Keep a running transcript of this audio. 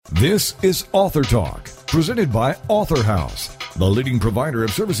This is Author Talk, presented by Author House, the leading provider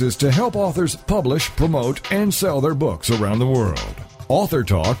of services to help authors publish, promote, and sell their books around the world. Author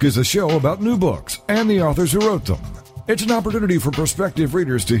Talk is a show about new books and the authors who wrote them. It's an opportunity for prospective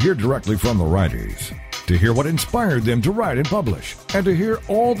readers to hear directly from the writers, to hear what inspired them to write and publish, and to hear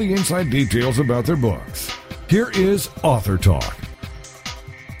all the inside details about their books. Here is Author Talk.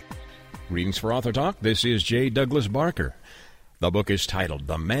 Greetings for Author Talk. This is J. Douglas Barker. The book is titled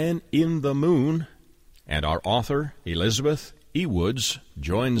The Man in the Moon, and our author, Elizabeth E. Woods,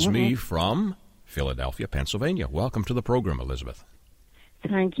 joins me from Philadelphia, Pennsylvania. Welcome to the program, Elizabeth.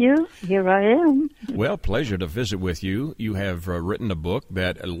 Thank you. Here I am. Well, pleasure to visit with you. You have written a book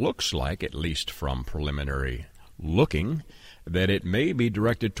that looks like, at least from preliminary looking, that it may be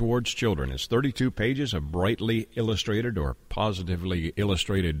directed towards children. It's 32 pages of brightly illustrated or positively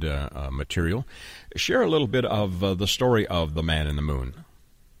illustrated material. Share a little bit of the story of The Man in the Moon.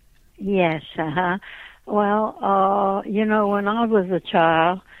 Yes, Well, when I was a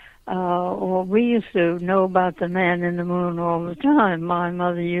child, we used to know about the man in the moon all the time. My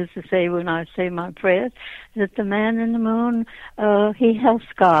mother used to say when I say my prayers that the man in the moon, he helps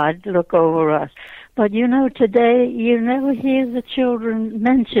God look over us. But today you never hear the children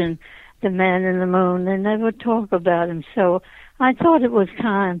mention the man in the moon. They never talk about him. So I thought it was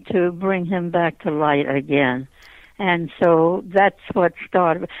time to bring him back to light again. And so that's what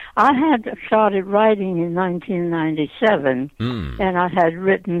started. I had started writing in 1997, and I had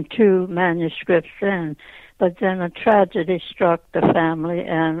written 2 manuscripts then. But then a tragedy struck the family,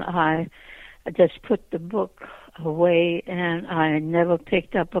 and I just put the book away, and I never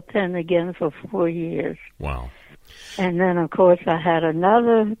picked up a pen again for 4 years. Wow. And then, of course, I had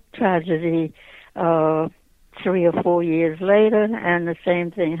another tragedy 3 or 4 years later, and the same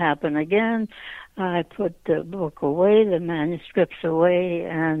thing happened again. I put the book away, the manuscripts away,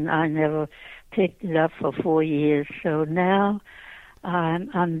 and I never picked it up for 4 years. So now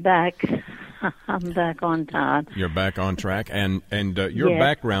I'm back. I'm back on time. You're back on track, and your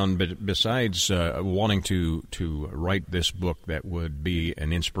background, besides wanting to write this book that would be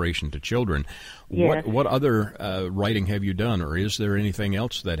an inspiration to children, what other writing have you done, or is there anything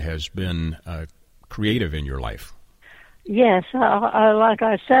else that has been creative in your life? Yes, I like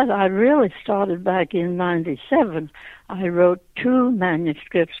I said, I really started back in 97. I wrote 2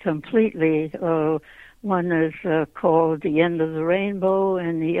 manuscripts completely. One is called The End of the Rainbow,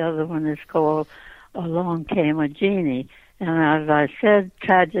 and the other one is called Along Came a Genie. And as I said,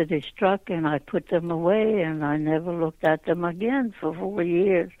 tragedy struck, and I put them away, and I never looked at them again for 4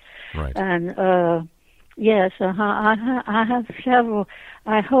 years. Right. And yes, I have several.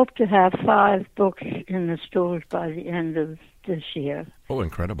 I hope to have 5 books in the stores by the end of this year. Oh,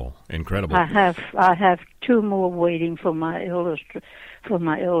 incredible! Incredible. I have 2 more waiting for my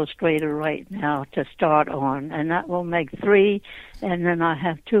illustrator right now to start on, and that will make 3. And then I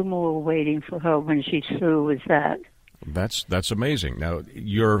have 2 more waiting for her when she's through with that. That's amazing. Now,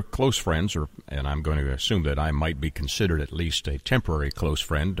 your close friends, and I'm going to assume that I might be considered at least a temporary close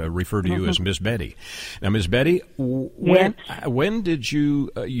friend, refer to you as Miss Betty. Now, Miss Betty, when did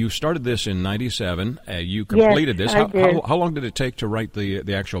you started this in 97? You completed this. How long did it take to write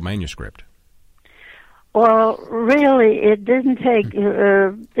the actual manuscript? Well, really, it didn't take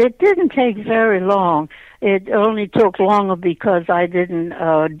very long. It only took longer because I didn't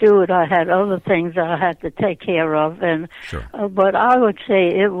do it. I had other things I had to take care of, and sure. But I would say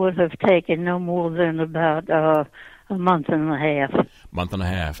it would have taken no more than about a month and a half. Month and a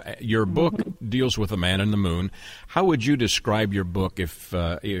half. Your book deals with the man in the moon. How would you describe your book if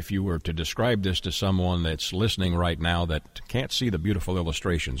you were to describe this to someone that's listening right now that can't see the beautiful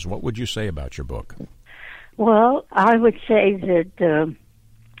illustrations? What would you say about your book? Well, I would say that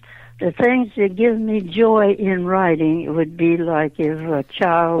the things that give me joy in writing would be like if a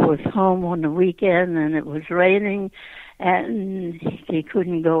child was home on the weekend and it was raining and he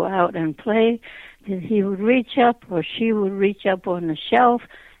couldn't go out and play, then he would reach up or she would reach up on the shelf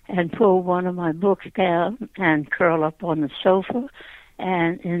and pull one of my books down and curl up on the sofa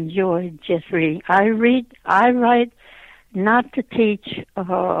and enjoy just reading. I write not to teach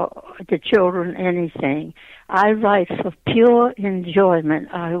the children anything. I write for pure enjoyment.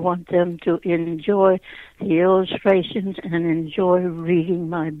 I want them to enjoy the illustrations and enjoy reading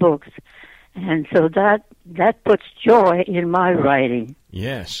my books. And so that puts joy in my writing.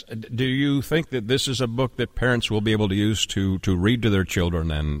 Yes. Do you think that this is a book that parents will be able to use to read to their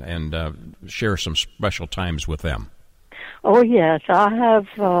children and share some special times with them? Oh, yes. I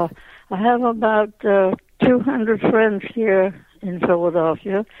have about 200 friends here in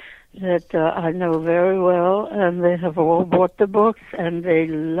Philadelphia that I know very well, and they have all bought the books, and they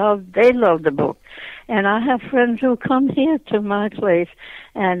love the book. And I have friends who come here to my place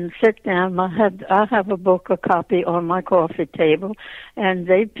and sit down. I have a book, a copy on my coffee table, and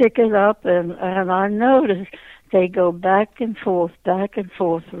they pick it up, and I notice they go back and forth,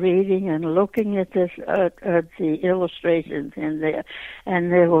 reading and looking at this, at the illustrations in there,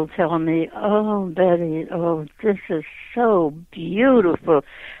 and they will tell me, "Oh, Betty, oh, this is so beautiful.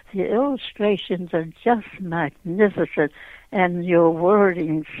 The illustrations are just magnificent, and your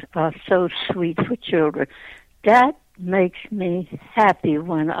wordings are so sweet for children." That makes me happy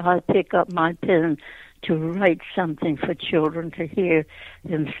when I pick up my pen to write something for children, to hear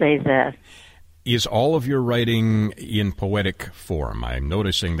them say that. Is all of your writing in poetic form? I'm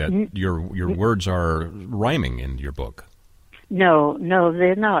noticing that your words are rhyming in your book. No,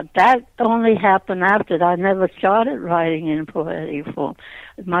 they're not. That only happened after I never started writing in poetic form.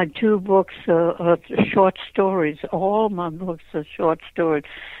 My 2 books are short stories. All my books are short stories.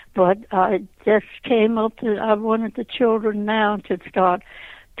 But I just came up to, I wanted the children now to start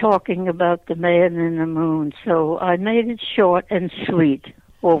talking about the man in the moon. So I made it short and sweet,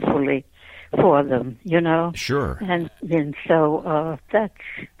 hopefully, for them, you know. Sure. And so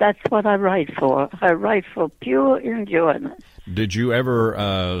that's what I write for. I write for pure enjoyment. Did you ever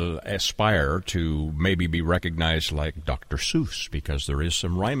aspire to maybe be recognized like Dr. Seuss, because there is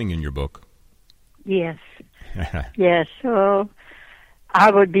some rhyming in your book? Yes. Yes. So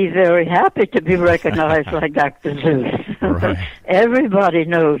I would be very happy to be recognized like Dr. Seuss. Right. Everybody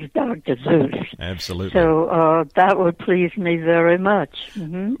knows Dr. Seuss. Absolutely. So that would please me very much.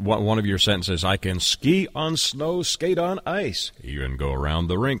 Mm-hmm. One of your sentences, "I can ski on snow, skate on ice, even go around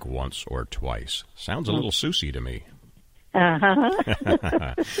the rink once or twice." Sounds a little Seussy to me.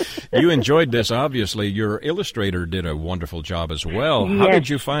 Uh-huh. You enjoyed this, obviously. Your illustrator did a wonderful job as well. Yes, how did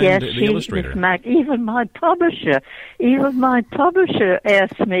you find the illustrator? Even my publisher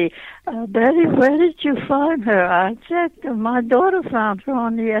asked me, "Betty, where did you find her?" I said, "My daughter found her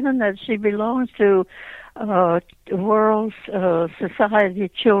on the internet. She belongs to World Society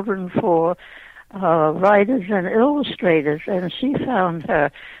Children for Writers and Illustrators," and she found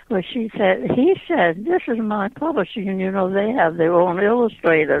her. Well, he said, "This is my publisher, and you know they have their own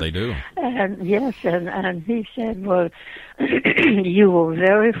illustrators." They do. And yes, and he said, "Well, you were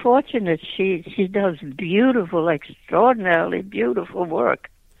very fortunate. She does beautiful, extraordinarily beautiful work."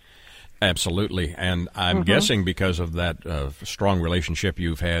 Absolutely, and I'm guessing because of that strong relationship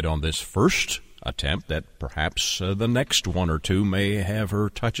you've had on this first attempt that perhaps the next 1 or 2 may have her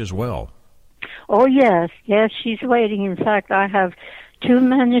touch as well. Oh, yes, she's waiting. In fact, I have 2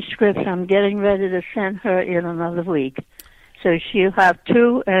 manuscripts I'm getting ready to send her in another week. So she'll have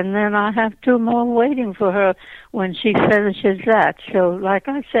 2, and then I have 2 more waiting for her when she finishes that. So, like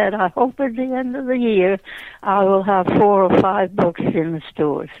I said, I hope at the end of the year I will have 4 or 5 books in the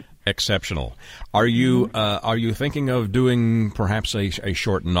stores. Exceptional. Are you thinking of doing perhaps a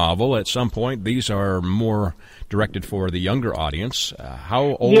short novel at some point? These are more directed for the younger audience.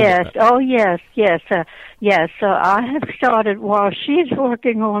 How old? Yes. Oh, yes. I have started while she's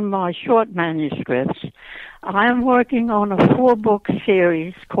working on my short manuscripts. I'm working on a 4-book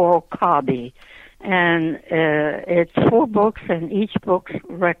series called Cobby, and it's 4 books, and each book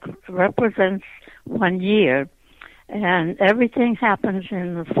represents 1 year. And everything happens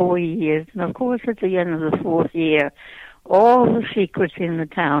in the 4 years. And, of course, at the end of the 4th year, all the secrets in the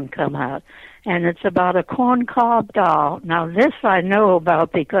town come out. And it's about a corncob doll. Now, this I know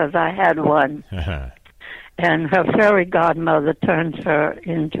about because I had one. And her fairy godmother turns her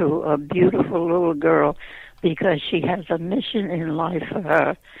into a beautiful little girl because she has a mission in life for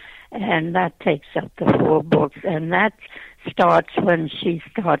her. And that takes up the 4 books. And that starts when she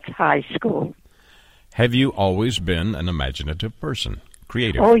starts high school. Have you always been an imaginative person,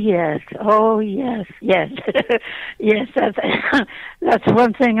 creative? Oh, yes. Yes, that's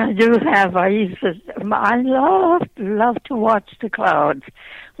one thing I do have. I love to watch the clouds.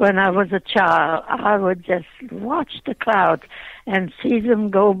 When I was a child, I would just watch the clouds and see them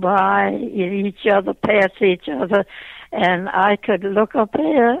go by each other, pass each other, and I could look up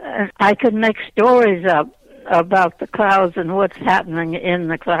there and I could make stories up about the clouds and what's happening in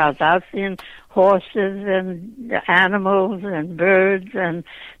the clouds. I've seen horses and animals and birds and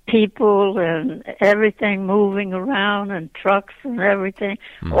people and everything moving around and trucks and everything,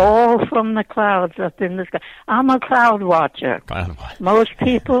 all from the clouds up in the sky. I'm a cloud watcher. Most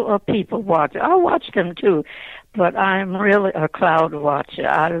people are people watchers. I watch them too, but I'm really a cloud watcher.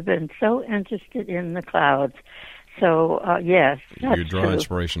 I've been so interested in the clouds. So, yes, that's you draw true.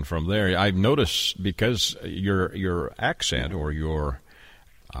 Inspiration from there. I've noticed because your accent or your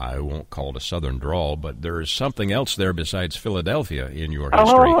I won't call it a Southern drawl, but there is something else there besides Philadelphia in your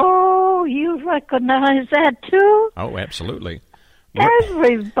history. Oh, you recognize that too? Oh, absolutely.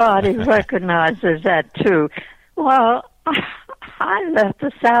 Everybody recognizes that too. Well, I left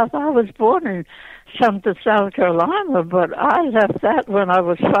the South. I was born in Sumter, South Carolina, but I left that when I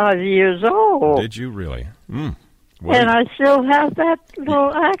was 5 years old. Did you really? Well, and I still have that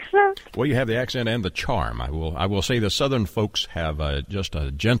little accent. Well, you have the accent and the charm. I will say the Southern folks have just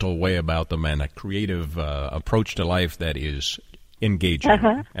a gentle way about them and a creative approach to life that is engaging.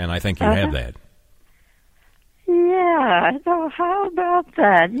 And I think you have that. Yeah, so how about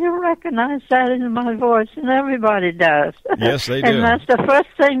that? You recognize that in my voice, and everybody does. Yes, they do. And that's the first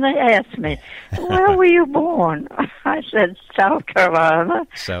thing they ask me. Where were you born? I said, South Carolina.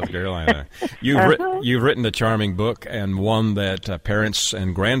 South Carolina. You've written a charming book, and one that parents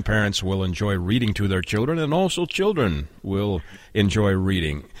and grandparents will enjoy reading to their children, and also children will enjoy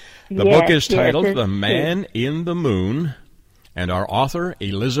reading. The book is titled The Man in the Moon, and our author,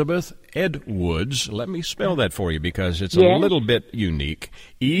 Elizabeth Edwoods, let me spell that for you because it's a little bit unique,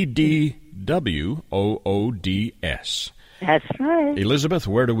 Edwoods. That's right. Elizabeth,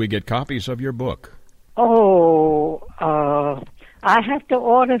 where do we get copies of your book? Oh, I have to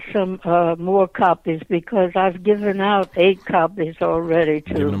order some more copies because I've given out 8 copies already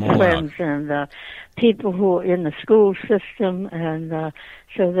to friends and people who are in the school system, and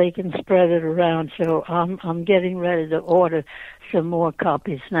so they can spread it around. So I'm getting ready to order some more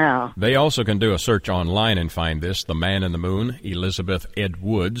copies now. They also can do a search online and find this, The Man in the Moon, Elizabeth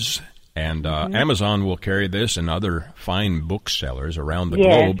Edwoods. And Amazon will carry this and other fine booksellers around the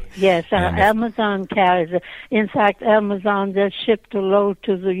globe. Yes, Amazon carries it. In fact, Amazon just shipped a load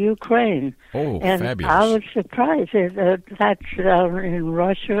to the Ukraine. Oh, and fabulous. I was surprised. That's in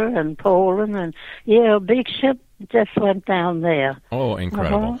Russia and Poland. And, a big ship just went down there. Oh,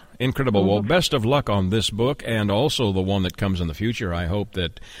 incredible. Incredible. Well, best of luck on this book and also the one that comes in the future. I hope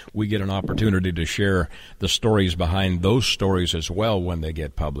that we get an opportunity to share the stories behind those stories as well when they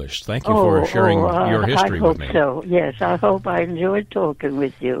get published. Thank you for sharing your history with me. I hope so. Yes, I hope I enjoyed talking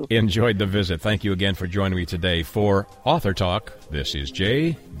with you. Enjoyed the visit. Thank you again for joining me today. For Author Talk, this is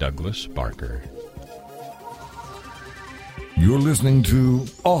J. Douglas Barker. You're listening to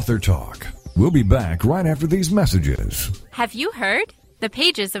Author Talk. We'll be back right after these messages. Have you heard? The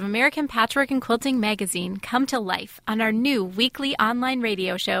pages of American Patchwork and Quilting magazine come to life on our new weekly online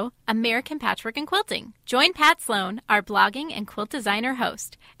radio show, American Patchwork and Quilting. Join Pat Sloan, our blogging and quilt designer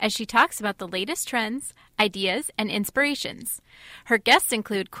host, as she talks about the latest trends, ideas, and inspirations. Her guests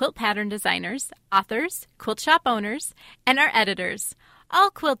include quilt pattern designers, authors, quilt shop owners, and our editors,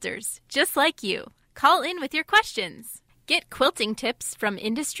 all quilters, just like you. Call in with your questions. Get quilting tips from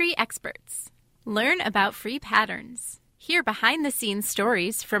industry experts. Learn about free patterns. Hear behind-the-scenes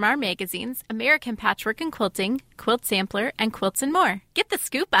stories from our magazines, American Patchwork and Quilting, Quilt Sampler, and Quilts and More. Get the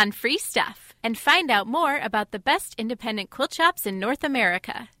scoop on free stuff and find out more about the best independent quilt shops in North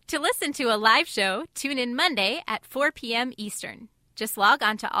America. To listen to a live show, tune in Monday at 4 p.m. Eastern. Just log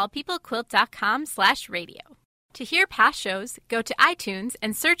on to allpeoplequilt.com/radio. To hear past shows, go to iTunes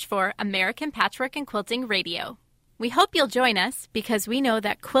and search for American Patchwork and Quilting Radio. We hope you'll join us because we know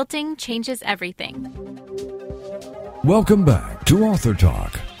that quilting changes everything. Welcome back to Author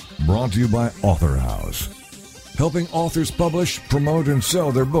Talk, brought to you by Author House, helping authors publish, promote, and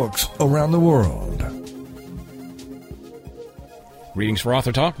sell their books around the world. Greetings for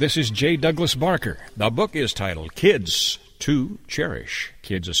Author Talk. This is J. Douglas Barker. The book is titled Kids to Cherish.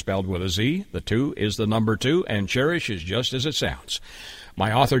 Kids is spelled with a Z. The 2 is the number 2, and cherish is just as it sounds.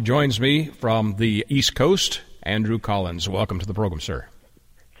 My author joins me from the East Coast, Andrew Collins. Welcome to the program, sir.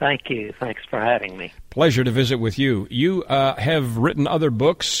 Thank you. Thanks for having me. Pleasure to visit with you. You have written other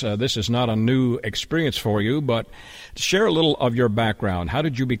books. This is not a new experience for you, but share a little of your background. How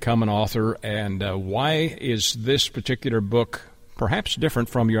did you become an author, and why is this particular book perhaps different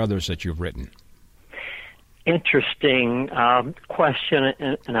from your others that you've written? Interesting question,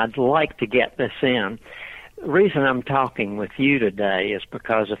 and I'd like to get this in. The reason I'm talking with you today is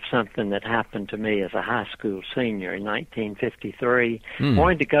because of something that happened to me as a high school senior in 1953.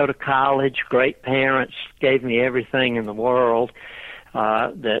 Wanted to go to college. Great parents gave me everything in the world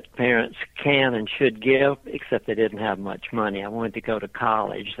that parents can and should give, except they didn't have much money. I wanted to go to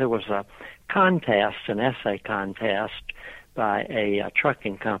college. There was a contest, an essay contest, by a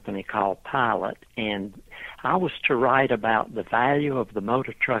trucking company called Pilot, and I was to write about the value of the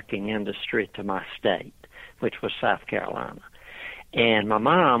motor trucking industry to my state, which was South Carolina. And my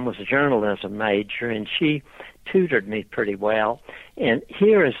mom was a journalism major, and she tutored me pretty well. And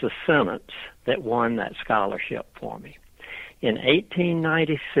here is the sentence that won that scholarship for me. In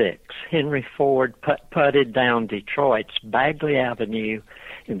 1896, Henry Ford putted down Detroit's Bagley Avenue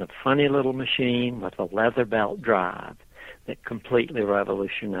in the funny little machine with a leather belt drive that completely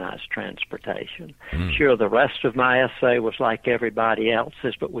revolutionized transportation. Sure, the rest of my essay was like everybody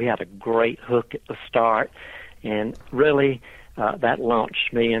else's, but we had a great hook at the start, and really that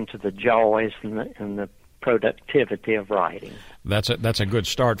launched me into the joys and the productivity of writing. That's a good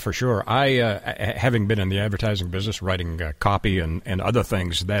start for sure. I, having been in the advertising business, writing copy and other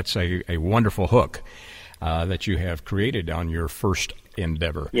things, that's a wonderful hook that you have created on your first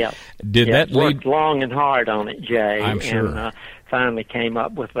endeavor. Yeah. That worked long and hard on it, Jay. I'm sure. And finally came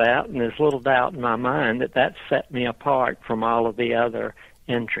up with that, and there's little doubt in my mind that set me apart from all of the other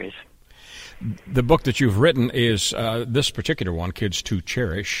entries. The book that you've written is, this particular one, Kids to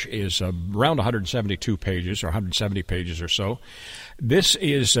Cherish, is around 172 pages or 170 pages or so. This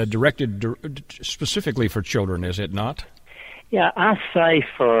is directed specifically for children, is it not? Yeah, I say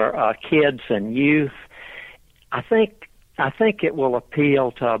for kids and youth. I think it will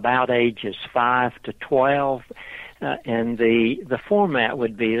appeal to about ages 5 to 12, and the format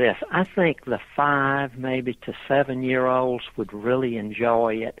would be this. I think the 5 maybe to 7-year-olds would really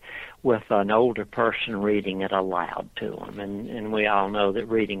enjoy it with an older person reading it aloud to them, and we all know that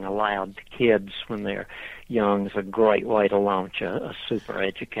reading aloud to kids when they're young is a great way to launch a super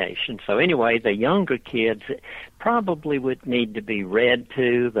education. So anyway, the younger kids probably would need to be read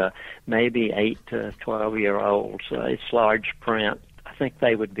to, the maybe 8 to 12-year-olds. It's large print. I think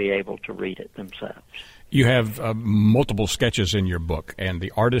they would be able to read it themselves. You have multiple sketches in your book, and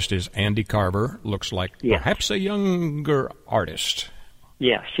the artist is Andy Carver, looks like perhaps a younger artist.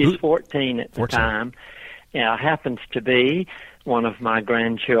 Yeah, she's 14 at the time. Yeah, happens to be one of my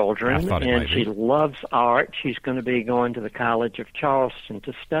grandchildren, and she loves art. She's going to be going to the College of Charleston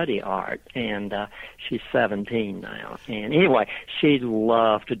to study art, and she's 17 now. And anyway, she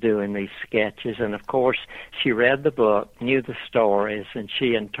loved doing these sketches, and of course, she read the book, knew the stories, and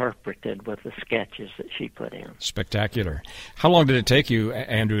she interpreted with the sketches that she put in. Spectacular. How long did it take you,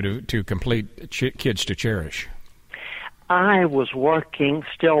 Andrew, to complete Kids to Cherish? I was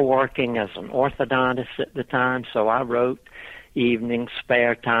still working as an orthodontist at the time, so I wrote evenings,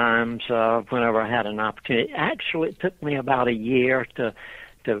 spare times, whenever I had an opportunity. Actually, it took me about a year to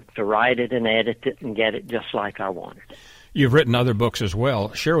write it and edit it and get it just like I wanted it. You've written other books as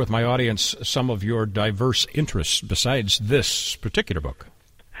well. Share with my audience some of your diverse interests besides this particular book.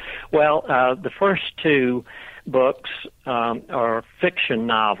 Well, the first 2 books are fiction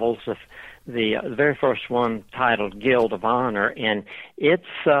novels. The very first one titled Guild of Honor, and it's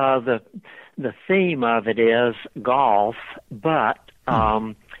the theme of it is golf, but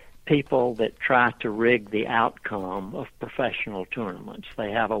people that try to rig the outcome of professional tournaments.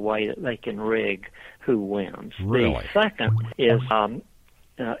 They have a way that they can rig who wins. Really? The second is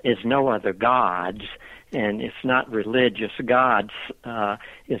No Other Gods, and it's not religious. Gods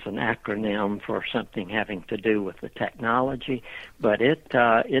is an acronym for something having to do with the technology, but it's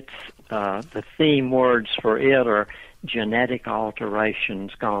the theme words for it are genetic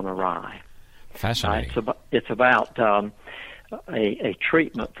alterations gone awry. Fascinating. It's about a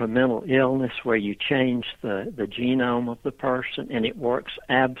treatment for mental illness where you change the genome of the person, and it works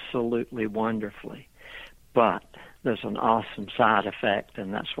absolutely wonderfully. But there's an awesome side effect,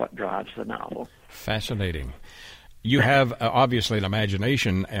 and that's what drives the novel. Fascinating. You have obviously an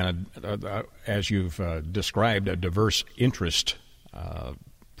imagination and, as you've described, a diverse interest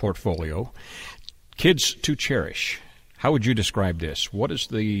portfolio. Kids to Cherish. How would you describe this? What is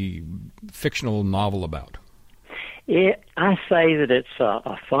the fictional novel about? I say that it's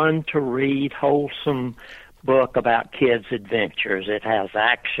a fun-to-read, wholesome book about kids' adventures. It has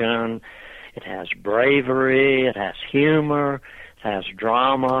action, it has bravery, it has humor, it has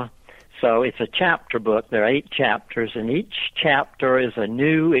drama. So it's a chapter book. There are 8 chapters, and each chapter is a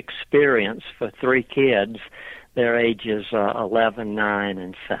new experience for 3 kids. Their ages 11, 9,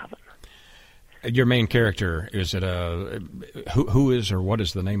 and 7. Your main character, is it who is or what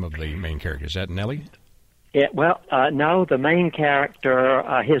is the name of the main character? Is that Nellie? No, the main character,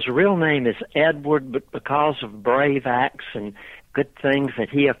 his real name is Edward, but because of brave acts and good things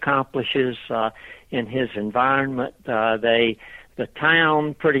that he accomplishes in his environment, the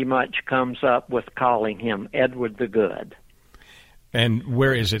town pretty much comes up with calling him Edward the Good. And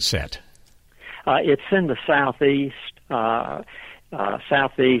where is it set? It's in the southeast,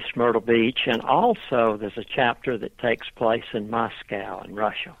 Myrtle Beach, and also there's a chapter that takes place in Moscow in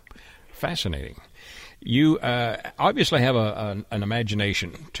Russia. Fascinating. You obviously have an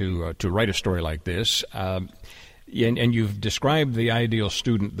imagination to write a story like this, and you've described the ideal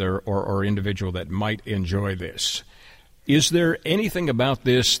student there or individual that might enjoy this. Is there anything about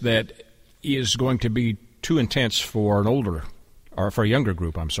this that is going to be too intense for an older, or for a younger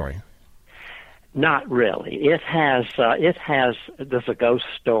group, I'm sorry? Not really. There's a ghost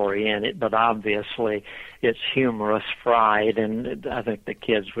story in it, but obviously it's humorous fright, and I think the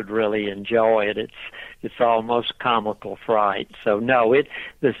kids would really enjoy it. It's almost comical fright. So no,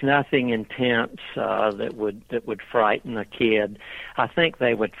 there's nothing intense that would frighten a kid. I think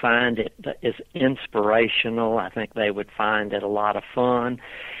they would find it as inspirational. I think they would find it a lot of fun.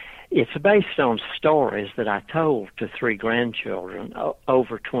 It's based on stories that I told to 3 grandchildren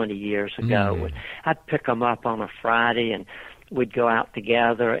over 20 years ago. I'd pick them up on a Friday, and we'd go out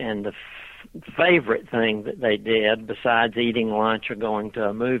together, and the favorite thing that they did, besides eating lunch or going to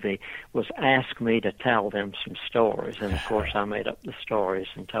a movie, was ask me to tell them some stories. And, of course, I made up the stories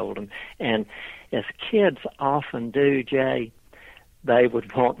and told them. And as kids often do, Jay, they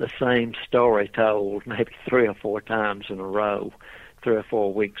would want the same story told maybe 3 or 4 times in a row. 3 or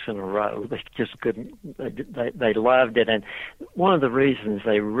 4 weeks in a row. They just couldn't, they loved it. And one of the reasons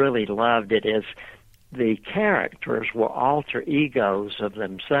they really loved it is the characters were alter egos of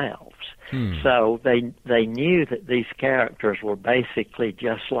themselves. So they knew that these characters were basically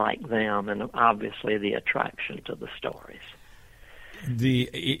just like them, and obviously the attraction to the stories.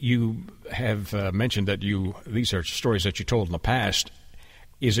 You have mentioned that these are stories that you told in the past.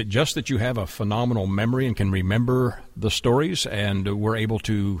 Is it just that you have a phenomenal memory and can remember the stories and were able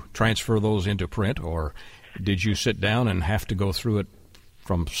to transfer those into print, or did you sit down and have to go through it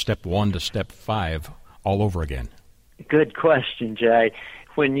from step 1 to step 5 all over again? Good question, Jay.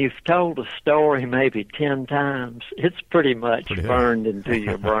 When you've told a story maybe 10 times, it's pretty much burned into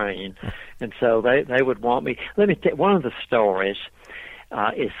your brain. And so they would want me. Let me tell you, one of the stories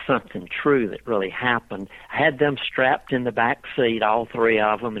is something true that really happened. I had them strapped in the back seat, all 3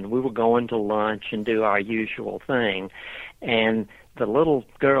 of them, and we were going to lunch and do our usual thing. And the little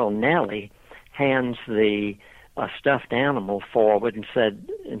girl, Nellie, hands the stuffed animal forward and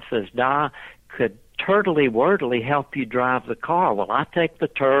says, "Da, could Turtley Wordley help you drive the car?" Well, I take the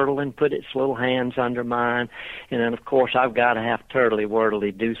turtle and put its little hands under mine, and then, of course, I've got to have Turtley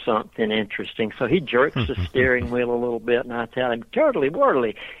Wordley do something interesting. So he jerks the steering wheel a little bit, and I tell him, "Turtley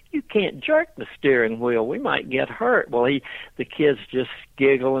Wordley, you can't jerk the steering wheel. We might get hurt." Well, the kids just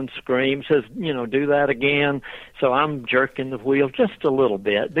giggle and scream, says, "Do that again." So I'm jerking the wheel just a little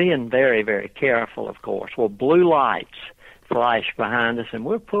bit, being very, very careful, of course. Well, blue lights flash behind us, and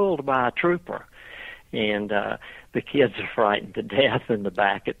we're pulled by a trooper. And the kids are frightened to death in the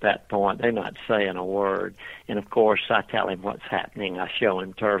back at that point. They're not saying a word. And, of course, I tell him what's happening. I show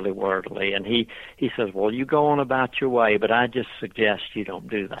him Turtley Wordley. And he says, "Well, you go on about your way, but I just suggest you don't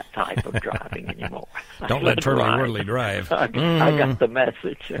do that type of driving anymore." Don't let Turtley Wordley drive. I got the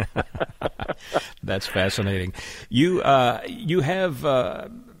message. That's fascinating. You have a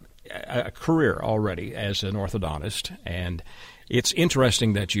career already as an orthodontist, and it's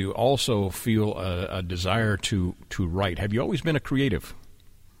interesting that you also feel a desire to write. Have you always been a creative?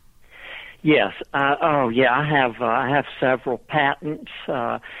 Yes. I have several patents.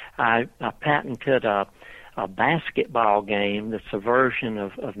 I patented a basketball game that's a version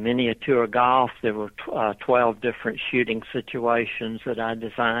of miniature golf. There were 12 different shooting situations that I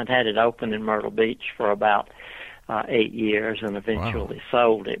designed. Had it open in Myrtle Beach for about 8 years, and eventually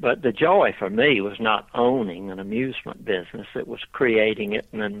sold it. But the joy for me was not owning an amusement business. It was creating it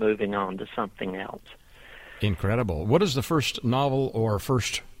and then moving on to something else. Incredible. What is the first novel or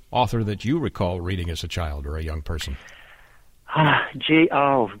first author that you recall reading as a child or a young person?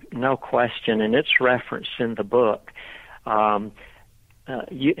 No question, and it's referenced in the book.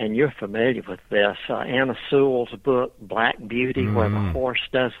 You're familiar with this. Anna Sewell's book, Black Beauty, where the horse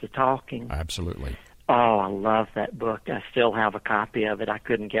does the talking. Absolutely. Oh, I love that book. I still have a copy of it. I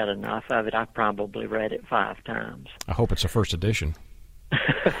couldn't get enough of it. I probably read it 5 times. I hope it's a first edition.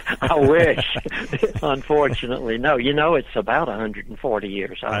 I wish. Unfortunately, no. It's about 140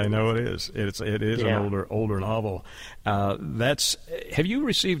 years old. I know it is. It is an older novel. Have you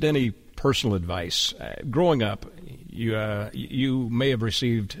received any personal advice growing up? You may have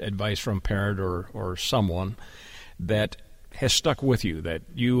received advice from a parent or someone that has stuck with you, that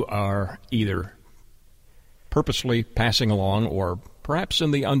you are either purposely passing along or perhaps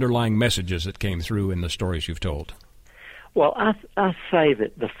in the underlying messages that came through in the stories you've told? Well, I say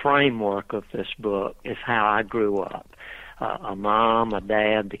that the framework of this book is how I grew up. A mom, a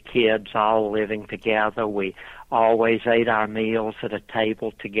dad, the kids all living together. We always ate our meals at a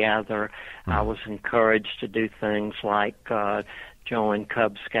table together. I was encouraged to do things like join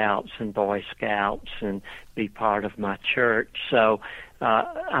Cub Scouts and Boy Scouts and be part of my church. So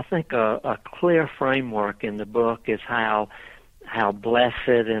I think a clear framework in the book is how blessed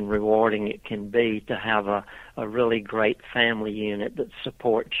and rewarding it can be to have a really great family unit that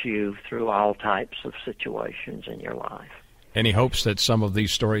supports you through all types of situations in your life. Any hopes that some of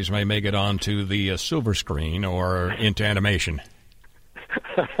these stories may make it onto the silver screen or into animation?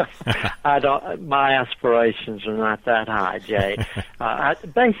 My aspirations are not that high, Jay.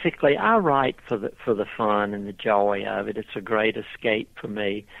 Basically, I write for the fun and the joy of it. It's a great escape for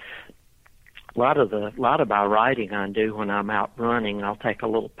me. A lot of my writing I do when I'm out running. I'll take a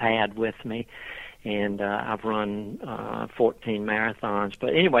little pad with me, and I've run 14 marathons.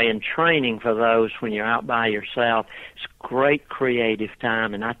 But anyway, in training for those, when you're out by yourself, it's great creative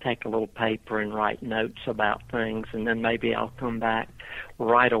time, and I take a little paper and write notes about things, and then maybe I'll come back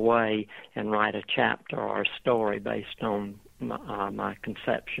right away and write a chapter or a story based on my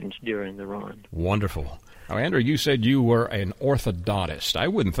conceptions during the run. Wonderful. Now, Andrew, you said you were an orthodontist. I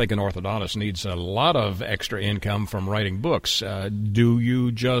wouldn't think an orthodontist needs a lot of extra income from writing books. Do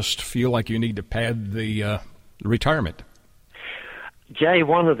you just feel like you need to pad the retirement? Jay,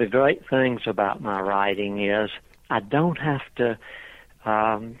 one of the great things about my writing is I don't have to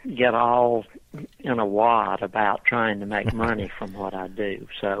get all in a wad about trying to make money from what I do.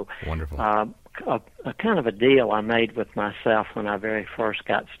 So, wonderful. A kind of a deal I made with myself when I very first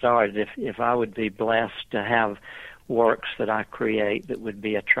got started. If I would be blessed to have works that I create that would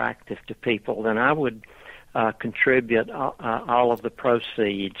be attractive to people, then I would contribute all of the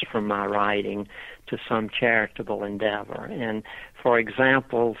proceeds from my writing to some charitable endeavor. And, for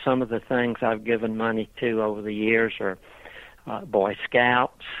example, some of the things I've given money to over the years are Boy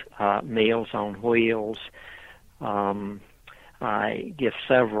Scouts, Meals on Wheels. I give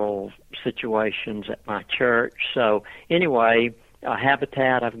several situations at my church. So anyway,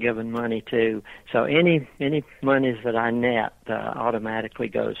 Habitat I've given money to. So any monies that I net automatically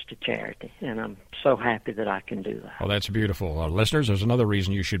goes to charity, and I'm so happy that I can do that. Well, that's beautiful. Listeners, there's another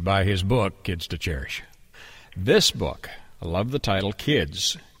reason you should buy his book, Kids to Cherish. This book, I love the title,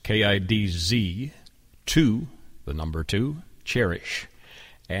 Kids, Kidz, 2, the number 2, Cherish,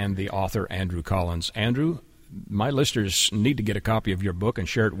 and the author, Andrew Collins. Andrew, my listeners need to get a copy of your book and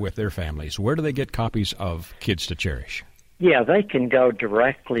share it with their families. Where do they get copies of Kids to Cherish? Yeah, they can go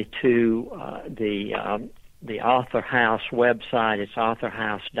directly to the Author House website. It's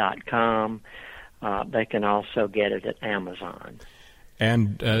authorhouse.com. They can also get it at Amazon.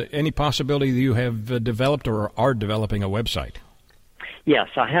 And any possibility that you have developed or are developing a website? Yes,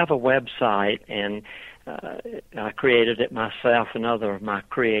 I have a website, and I created it myself and other of my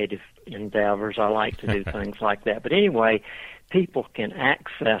creative endeavors. I like to do things like that. But anyway, people can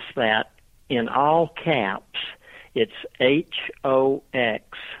access that in all caps. It's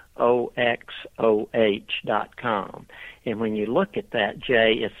HOXOXOH.com. And when you look at that,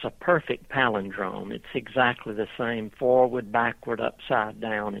 Jay, it's a perfect palindrome. It's exactly the same, forward, backward, upside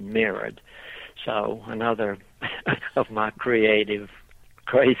down, and mirrored. So another of my creative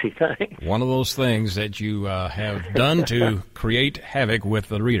crazy thing. One of those things that you have done to create havoc with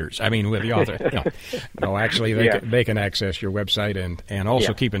the readers. I mean, with the author. No, actually, they can access your website and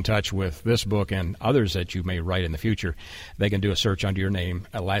also keep in touch with this book and others that you may write in the future. They can do a search under your name,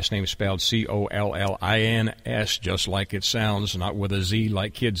 a last name spelled Collins, just like it sounds, not with a Z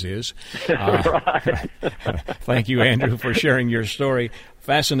like Kids is. Right. Thank you, Andrew, for sharing your story.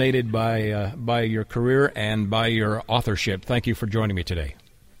 Fascinated by your career and by your authorship. Thank you for joining me today.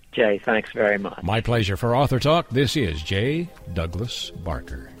 Jay, thanks very much. My pleasure. For Author Talk, this is J. Douglas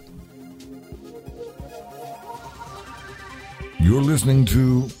Barker. You're listening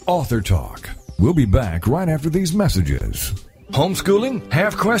to Author Talk. We'll be back right after these messages. Homeschooling?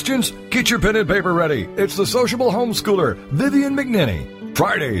 Have questions? Get your pen and paper ready. It's the sociable homeschooler, Vivian McNinney.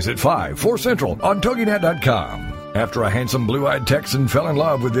 Fridays at 5, 4 Central on TogiNet.com. After a handsome blue-eyed Texan fell in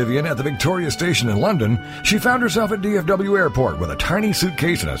love with Vivian at the Victoria Station in London, she found herself at DFW Airport with a tiny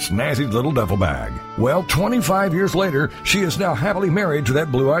suitcase and a snazzy little duffel bag. Well, 25 years later, she is now happily married to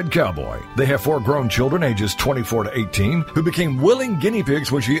that blue-eyed cowboy. They have 4 grown children ages 24 to 18 who became willing guinea pigs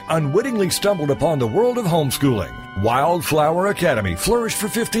when she unwittingly stumbled upon the world of homeschooling. Wildflower Academy flourished for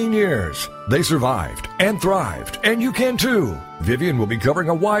 15 years. They survived and thrived, and you can too. Vivian will be covering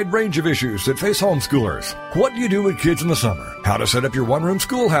a wide range of issues that face homeschoolers. What do you do with kids in the summer? How to set up your one-room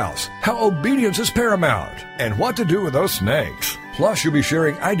schoolhouse? How obedience is paramount? And what to do with those snakes? Plus, you'll be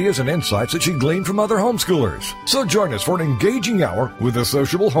sharing ideas and insights that she gleaned from other homeschoolers. So join us for an engaging hour with the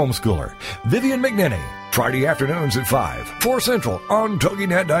sociable homeschooler, Vivian McNinney. Friday afternoons at 5, 4 Central on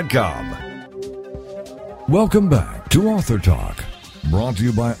TogiNet.com. Welcome back to Author Talk. Brought to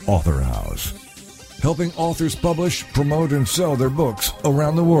you by Author House, helping authors publish, promote, and sell their books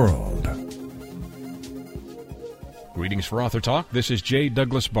around the world. Greetings for Author Talk. This is J.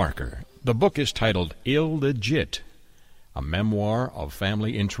 Douglas Barker. The book is titled Illegit, a memoir of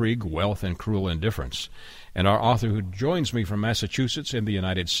family intrigue, wealth, and cruel indifference. And our author who joins me from Massachusetts in the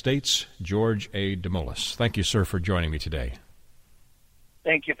United States, George A. Dimolis. Thank you, sir, for joining me today.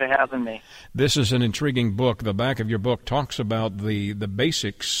 Thank you for having me. This is an intriguing book. The back of your book talks about the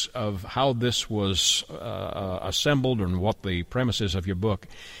basics of how this was assembled and what the premise is of your book.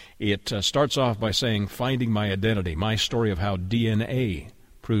 It starts off by saying, finding my identity, my story of how DNA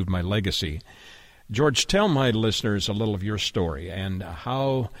proved my legacy. George, tell my listeners a little of your story and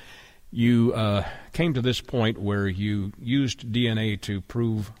how you came to this point where you used DNA to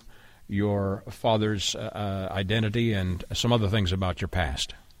prove your father's identity and some other things about your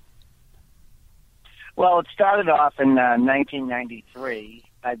past. Well, it started off in 1993.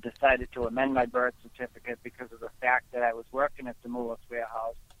 I decided to amend my birth certificate because of the fact that I was working at the Dimolis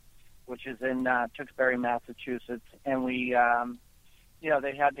Warehouse, which is in Tewksbury, Massachusetts, and we,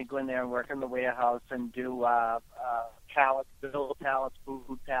 they had me go in there and work in the warehouse and do pallets, build pallets,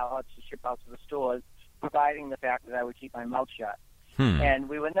 food pallets to ship out to the stores, providing the fact that I would keep my mouth shut. And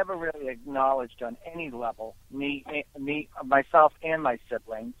we were never really acknowledged on any level, me, myself, and my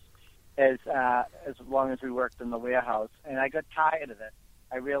siblings, as long as we worked in the warehouse. And I got tired of it.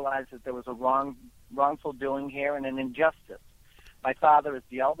 I realized that there was a wrongful doing here and an injustice. My father is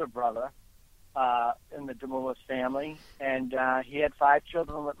the elder brother in the Dimolis family, and he had 5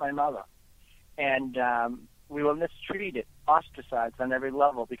 children with my mother. And we were mistreated, ostracized on every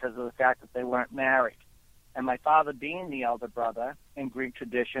level because of the fact that they weren't married. And my father, being the elder brother in Greek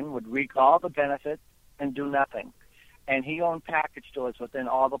tradition, would reap all the benefits and do nothing. And he owned package stores within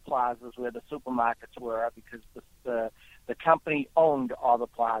all the plazas where the supermarkets were, because the company owned all the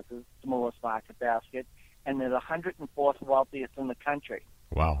plazas, Dimolis Market Basket, and they're the 104th wealthiest in the country.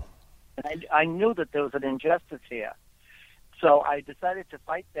 Wow. And I knew that there was an injustice here. So I decided to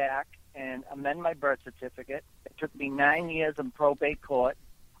fight back and amend my birth certificate. It took me 9 years in probate court,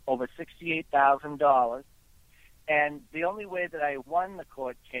 over $68,000. And the only way that I won the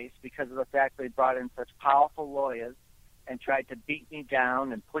court case, because of the fact they brought in such powerful lawyers and tried to beat me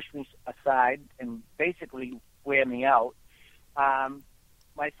down and push me aside and basically wear me out,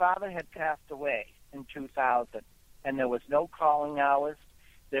 my father had passed away in 2000, and there was no calling hours.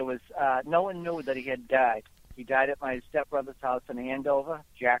 There was no one knew that he had died. He died at my stepbrother's house in Andover,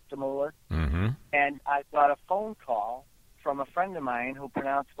 Jack Dimolis. Mm-hmm. And I got a phone call from a friend of mine who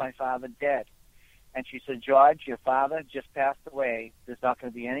pronounced my father dead. And she said, George, your father just passed away. There's not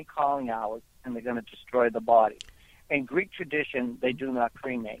going to be any calling hours, and they're going to destroy the body. In Greek tradition, they do not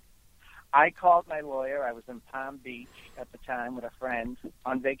cremate. I called my lawyer. I was in Palm Beach at the time with a friend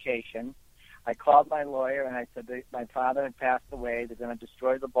on vacation. I called my lawyer, and I said my father had passed away. They're going to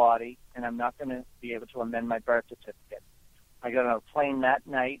destroy the body, and I'm not going to be able to amend my birth certificate. I got on a plane that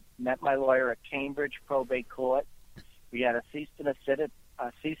night, met my lawyer at Cambridge Probate Court. We had a cease and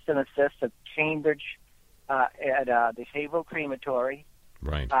assist at Cambridge at the Haverhill Crematory.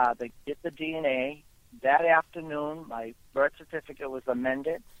 Right. They did the DNA. That afternoon, my birth certificate was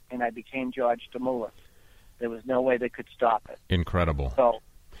amended, and I became George Dimolis. There was no way they could stop it. Incredible. So,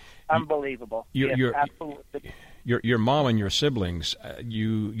 unbelievable. Absolutely. Your mom and your siblings,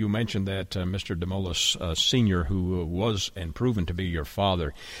 you mentioned that Mr. Dimolis Sr., who was and proven to be your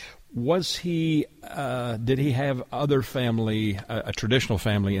father, was he? Did he have other family, a traditional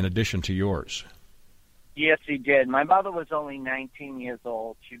family, in addition to yours? Yes, he did. My mother was only 19 years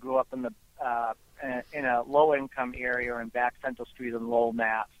old. She grew up in a low-income area in Back Central Street in Lowell,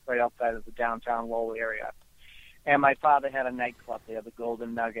 Mass., right outside of the downtown Lowell area. And my father had a nightclub there, the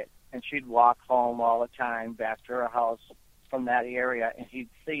Golden Nugget, and she'd walk home all the time back to her house from that area, and he'd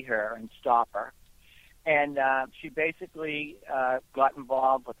see her and stop her. And she basically got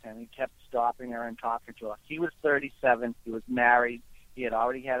involved with him. He kept stopping her and talking to her. He was 37. He was married. He had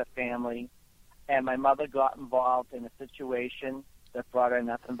already had a family. And my mother got involved in a situation that brought her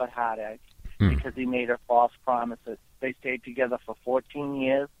nothing but heartache because he made her false promises. They stayed together for 14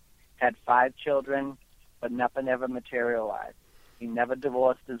 years, had 5 children, but nothing ever materialized. He never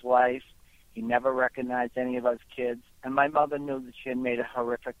divorced his wife. He never recognized any of his kids. And my mother knew that she had made a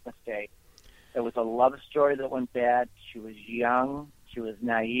horrific mistake. It was a love story that went bad. She was young, she was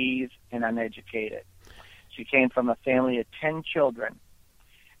naive, and uneducated. She came from a family of 10 children,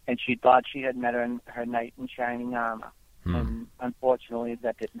 and she thought she had met her knight in shining armor. And unfortunately,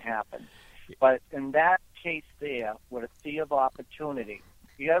 that didn't happen. But in that case there, with a sea of opportunity,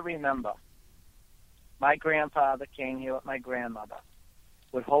 you got to remember, my grandfather came here with my grandmother.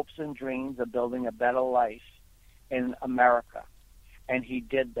 with hopes and dreams of building a better life in America. And he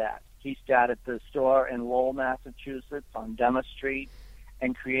did that. He started the store in Lowell, Massachusetts on Denver Street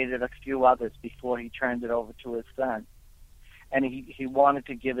and created a few others before he turned it over to his son. And he wanted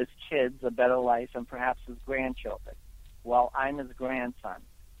to give his kids a better life and perhaps his grandchildren. Well, I'm his grandson.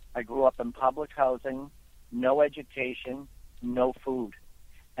 I grew up in public housing, no education, no food.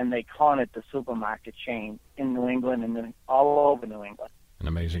 And they cornered the supermarket chain in New England and all over New England. An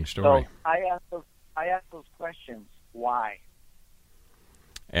amazing story. So I asked those questions. Why?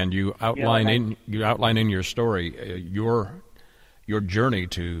 And you outline in your story your journey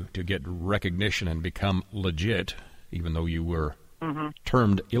to get recognition and become legit, even though you were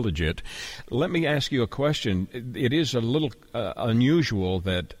termed illegit. Let me ask you a question. It is a little unusual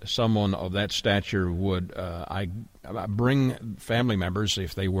that someone of that stature would bring family members,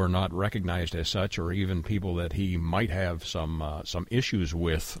 if they were not recognized as such, or even people that he might have some issues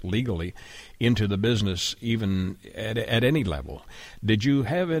with legally, into the business, even at any level. Did you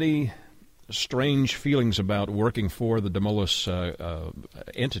have any strange feelings about working for the Demoulas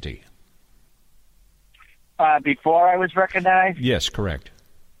entity? Before I was recognized? Yes, correct.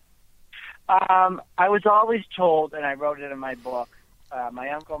 I was always told, and I wrote it in my book, my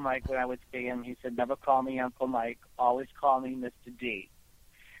Uncle Mike, when I would see him, he said, never call me Uncle Mike, always call me Mr. D.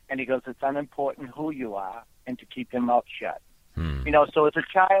 And he goes, it's unimportant who you are, and to keep your mouth shut. So as a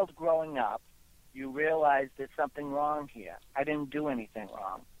child growing up, you realize there's something wrong here. I didn't do anything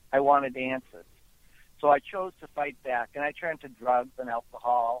wrong. I wanted answers. So I chose to fight back, and I turned to drugs and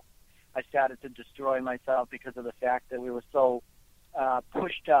alcohol. I started to destroy myself because of the fact that we were so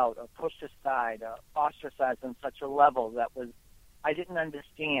pushed out or pushed aside or ostracized on such a level that I didn't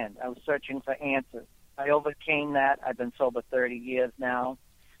understand. I was searching for answers. I overcame that. I've been sober 30 years now.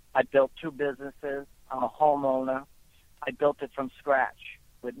 I built 2 businesses. I'm a homeowner. I built it from scratch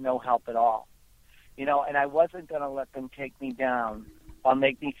with no help at all. And I wasn't going to let them take me down or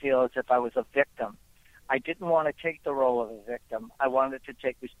make me feel as if I was a victim. I didn't want to take the role of a victim. I wanted to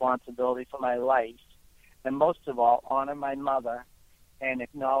take responsibility for my life, and most of all, honor my mother and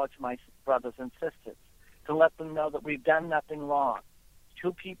acknowledge my brothers and sisters, to let them know that we've done nothing wrong.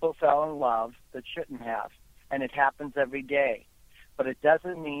 2 people fell in love that shouldn't have, and it happens every day. But it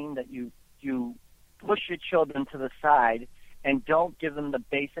doesn't mean that you push your children to the side and don't give them the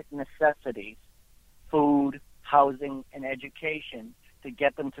basic necessities, food, housing, and education, to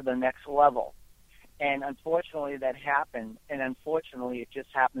get them to the next level. And unfortunately, that happened. And unfortunately, it just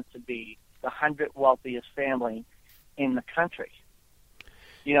happens to be the 100th wealthiest family in the country.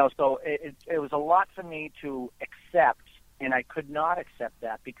 So it was a lot for me to accept, and I could not accept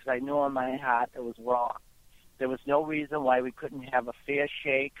that because I knew in my heart it was wrong. There was no reason why we couldn't have a fair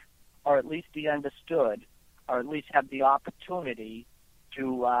shake, or at least be understood, or at least have the opportunity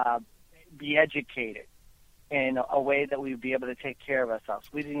to be educated in a way that we would be able to take care of ourselves.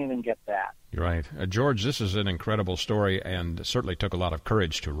 We didn't even get that. You're right. George, this is an incredible story, and certainly took a lot of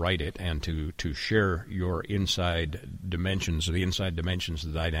courage to write it and to share your inside dimensions,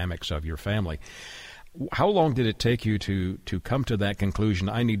 the dynamics of your family. How long did it take you to come to that conclusion,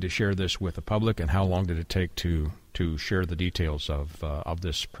 I need to share this with the public, and how long did it take to share the details of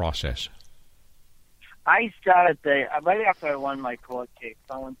this process? I started right after I won my court case,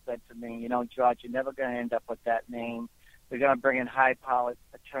 someone said to me, George, you're never going to end up with that name. They're going to bring in high-powered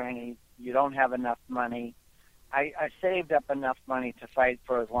attorneys. You don't have enough money. I saved up enough money to fight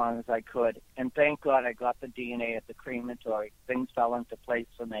for as long as I could. And thank God I got the DNA at the crematory. Things fell into place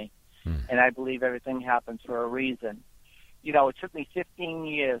for me. And I believe everything happens for a reason. It took me 15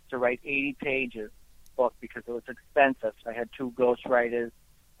 years to write 80 pages book because it was expensive. I had 2 ghostwriters.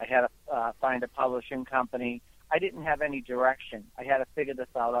 I had to find a publishing company. I didn't have any direction. I had to figure this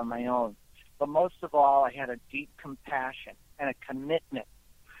out on my own. But most of all, I had a deep compassion and a commitment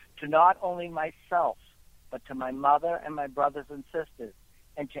to not only myself, but to my mother and my brothers and sisters,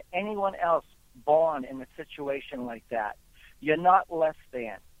 and to anyone else born in a situation like that. You're not less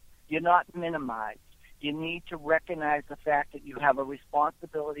than. You're not minimized. You need to recognize the fact that you have a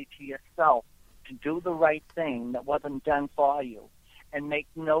responsibility to yourself to do the right thing that wasn't done for you, and make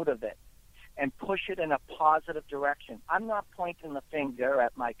note of it and push it in a positive direction. I'm not pointing the finger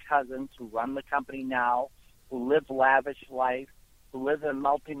at my cousins who run the company now, who live lavish life, who live in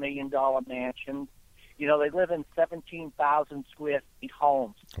multi-million-dollar mansions. They live in 17,000 square feet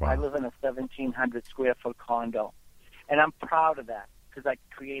homes. Wow. I live in a 1,700 square foot condo. And I'm proud of that because I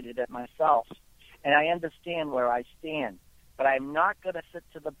created it myself. And I understand where I stand. But I'm not going to sit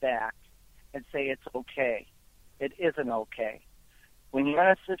to the back and say it's okay. It isn't okay. When you're in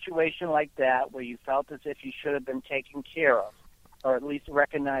a situation like that where you felt as if you should have been taken care of, or at least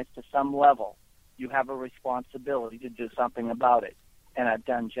recognized to some level, you have a responsibility to do something about it. And I've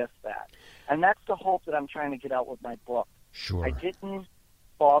done just that. And that's the hope that I'm trying to get out with my book. Sure. I didn't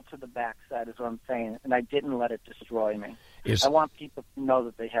fall to the backside, is what I'm saying, and I didn't let it destroy me. I want people to know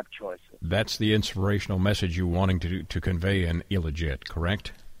that they have choices. That's the inspirational message you're wanting to convey in Illegit,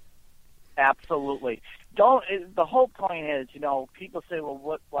 correct? Absolutely. The whole point is, people say,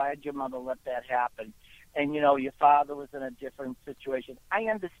 well, why did your mother let that happen? And, your father was in a different situation. I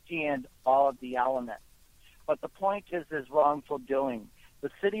understand all of the elements. But the point is wrongful doing. The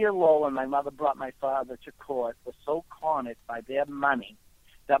city of Lowell, when my mother brought my father to court, was so cornered by their money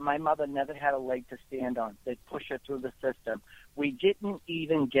that my mother never had a leg to stand on. They'd push her through the system. We didn't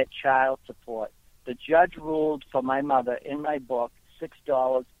even get child support. The judge ruled for my mother, in my book,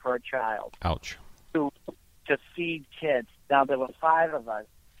 $6 per child. Ouch. To feed kids. Now, there were 5 of us.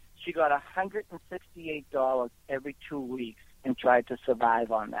 She got $168 every 2 weeks and tried to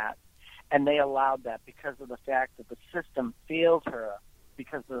survive on that. And they allowed that because of the fact that the system failed her,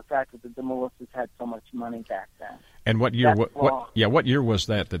 because of the fact that the DeMoulins had so much money back then. And what year? What year was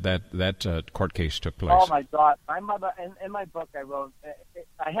that court case took place? Oh my God! My mother. In my book, I wrote.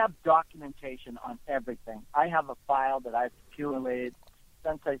 I have documentation on everything. I have a file that I've accumulated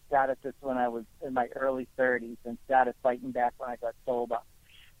since I started this when I was in my early 30s and started fighting back when I got sober.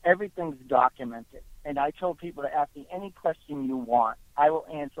 Everything's documented. And I told people to ask me any question you want. I will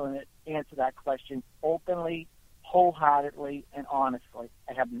answer that question openly, wholeheartedly, and honestly.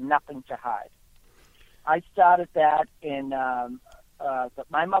 I have nothing to hide. I started that in,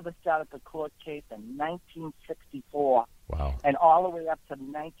 my mother started the court case in 1964. Wow. And all the way up to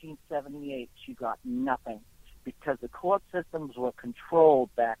 1978, she got nothing because the court systems were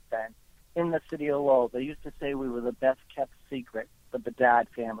controlled back then in the city of Lowell. They used to say we were the best kept secret, the Bedard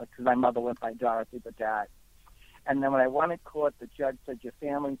family, because my mother went by Dorothy Bedard. And then when I went in court, the judge said, your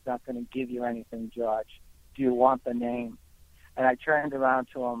family's not going to give you anything, George. Do you want the name? And I turned around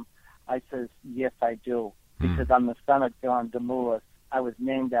to him. I says, yes, I do, because I'm the son of John DeMoulis. I was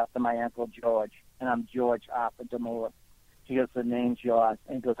named after my Uncle George, and I'm George Arthur DeMoulis. He goes, the name's yours.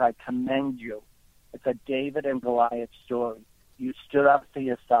 And he goes, I commend you. It's a David and Goliath story. You stood up for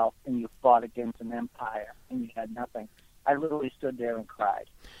yourself, and you fought against an empire, and you had nothing. I literally stood there and cried.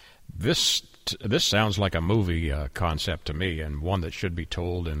 This sounds like a movie concept to me, and one that should be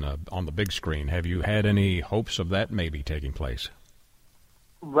told on the big screen. Have you had any hopes of that maybe taking place?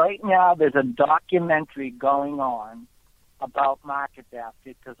 Right now, there's a documentary going on about Market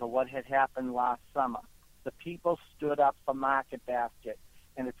Basket because of what had happened last summer. The people stood up for Market Basket,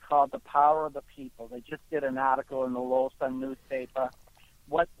 and it's called The Power of the People. They just did an article in the Lowell Sun newspaper.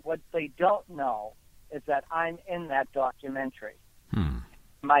 What they don't know is that I'm in that documentary.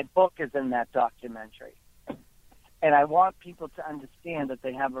 My book is in that documentary. And I want people to understand that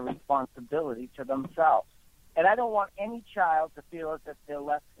they have a responsibility to themselves. And I don't want any child to feel as if they're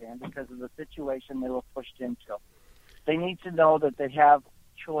less than because of the situation they were pushed into. They need to know that they have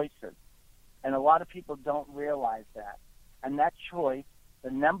choices. And a lot of people don't realize that. And that choice,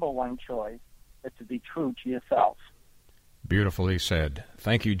 the number one choice, is to be true to yourself. Beautifully said.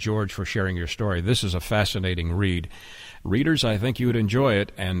 Thank you, George, for sharing your story. This is a fascinating read. Readers, I think you would enjoy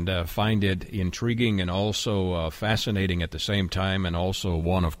it and find it intriguing and also fascinating at the same time, and also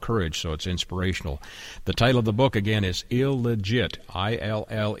one of courage, so it's inspirational. The title of the book, again, is Illegit,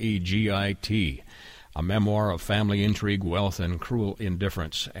 I-L-L-E-G-I-T, a memoir of family intrigue, wealth, and cruel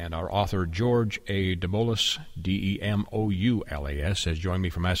indifference. And our author, George A. DeMoulis, D-E-M-O-U-L-A-S, has joined me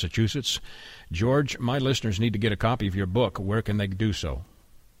from Massachusetts. George, my listeners need to get a copy of your book. Where can they do so?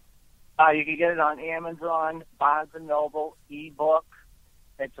 You can get it on Amazon, Barnes & Noble, ebook.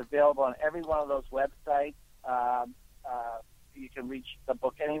 It's available on every one of those websites. You can reach the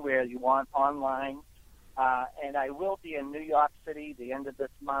book anywhere you want online. And I will be in New York City the end of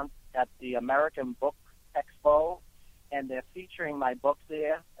this month at the American Book Expo, and they're featuring my book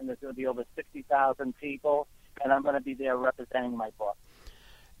there, and there's going to be over 60,000 people, and I'm going to be there representing my book.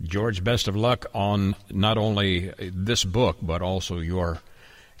 George, best of luck on not only this book, but also your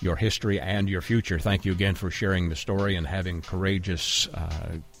history and your future. Thank you again for sharing the story and having courageous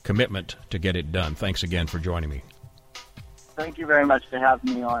commitment to get it done. Thanks again for joining me. Thank you very much for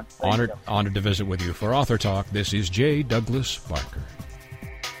having me on. Honored to visit with you. For Author Talk, this is J. Douglas Barker.